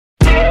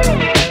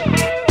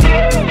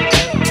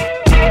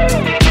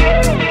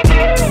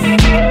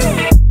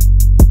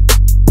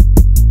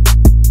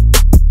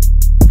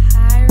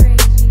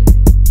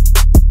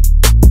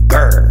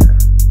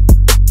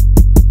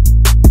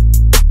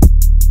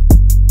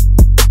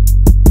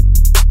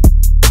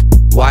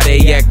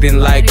they acting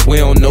like we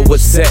don't know what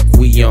set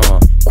we on?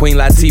 Queen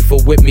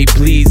Latifah with me,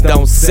 please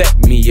don't set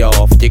me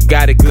off. You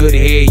got a good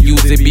head,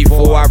 use it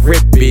before I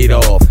rip it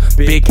off.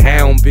 Big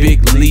hound,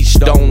 big leash,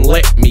 don't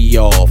let me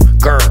off.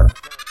 Grr.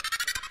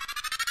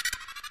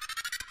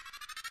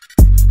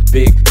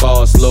 Big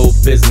boss, low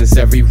business,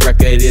 every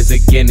record is a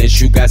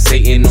Guinness. You got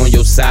Satan on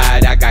your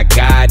side, I got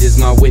God as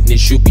my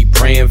witness. You be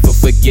praying for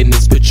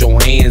forgiveness, put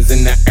your hands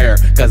in the air,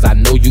 cause I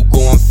know you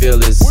gon' feel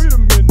this. Wait a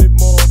minute,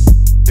 Mom.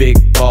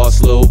 Big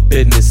boss, low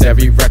business,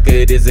 every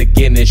record is a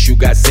Guinness. You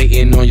got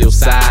Satan on your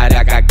side,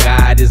 I got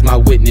God as my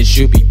witness.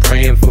 You be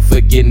praying for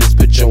forgiveness,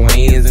 put your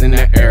hands in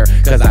the air,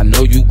 cause I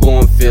know you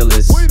gon' feel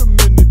this. Wait a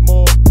minute,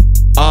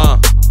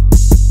 Mom.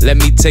 Let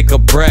me take a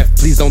breath,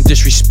 please don't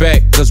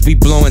disrespect, cause we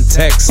blowing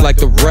text like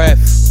the ref.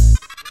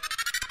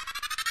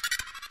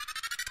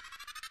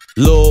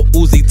 Lil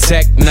Uzi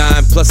Tech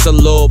 9 plus a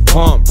lil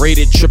pump,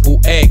 rated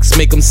triple X,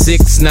 make him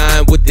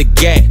 6'9" with the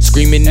gat,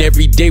 screaming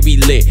every day we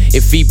lit.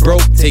 If he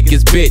broke, take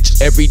his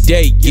bitch, every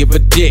day give a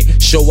dick,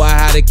 show her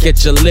how to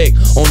catch a lick.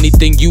 Only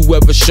thing you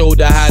ever showed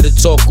her how to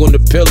talk on the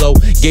pillow,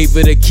 gave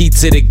her the key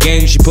to the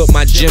game, she put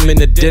my gym in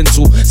the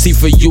dental. See,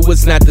 for you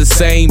it's not the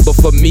same, but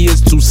for me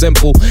it's too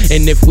simple.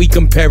 And if we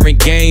comparing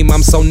game,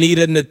 I'm so need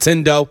a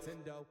Nintendo.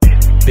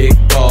 Big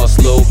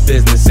boss, low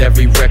business,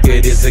 every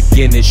record is a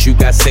Guinness. You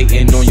got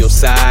Satan on your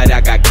side,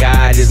 I got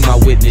God as my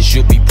witness.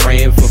 You be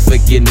praying for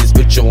forgiveness,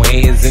 put your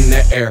hands in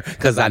the air,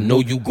 cause I know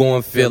you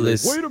gon' feel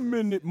this. Wait a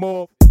minute,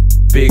 Mom.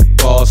 Big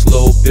boss,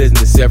 low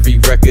business, every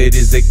record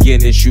is a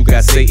Guinness. You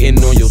got Satan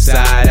on your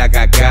side, I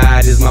got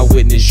God as my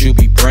witness. You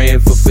be praying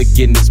for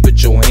forgiveness,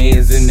 put your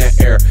hands in the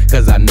air,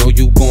 cause I know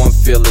you gon'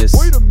 feel this.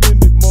 Wait a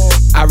minute, Mom.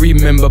 I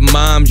remember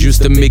moms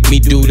used to make me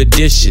do the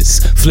dishes,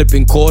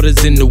 flipping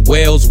quarters in the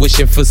wells,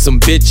 wishing for some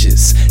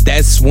bitches.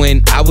 That's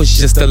when I was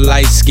just a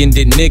light-skinned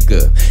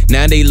nigga.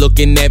 Now they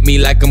looking at me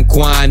like I'm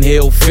Quan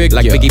Hill figure.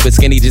 Like Biggie but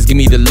skinny, just give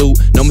me the loot.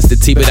 No Mr.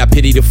 T, but I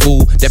pity the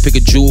fool that pick a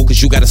jewel,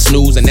 cause you gotta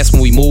snooze, and that's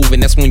when we move,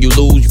 and that's when you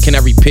lose. You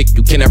cannot repick,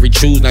 you cannot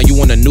re-choose. Now you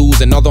on the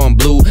news, and although I'm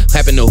blue,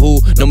 clapping the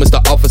who? No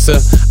Mr. Officer,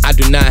 I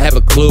do not have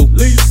a clue.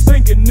 Leave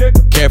thinking,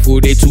 nigga.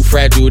 Careful, they too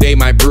fragile, they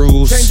might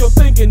bruise. Change your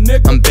thinking,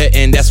 nigga. I'm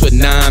betting that's what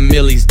 9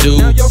 millies do.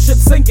 Now your ship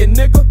sinking,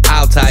 nigga.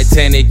 I'll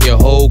Titanic your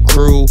whole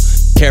crew.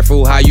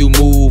 Careful how you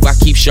move, I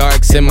keep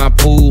sharks in my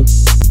pool.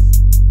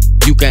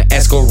 You can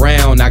ask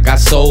around, I got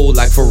soul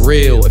like for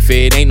real. If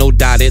it ain't no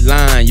dotted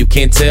line, you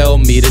can't tell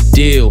me the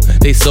deal.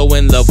 They so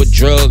in love with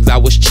drugs, I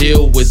was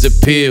chill with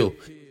a pill.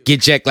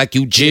 Get jacked like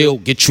you Jill,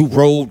 get you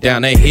rolled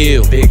down a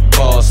hill. Big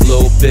boss,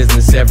 low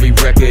business, every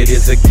record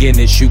is a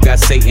Guinness. You got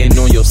Satan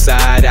on your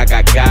side, I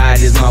got God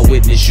as my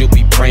witness. You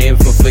be praying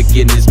for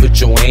forgiveness,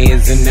 put your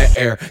hands in the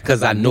air,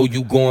 cause I know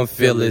you gon'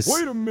 feel this.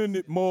 Wait a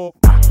minute, Mom.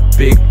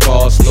 Big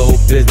boss, low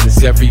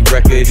business, every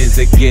record is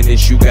a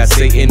Guinness. You got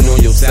Satan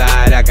on your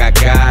side, I got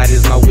God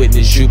as my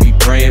witness. You be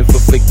praying for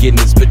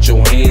forgiveness, put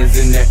your hands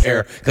in the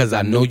air, cause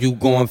I know you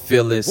gon'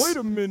 feel this. Wait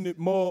a minute,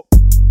 Mom.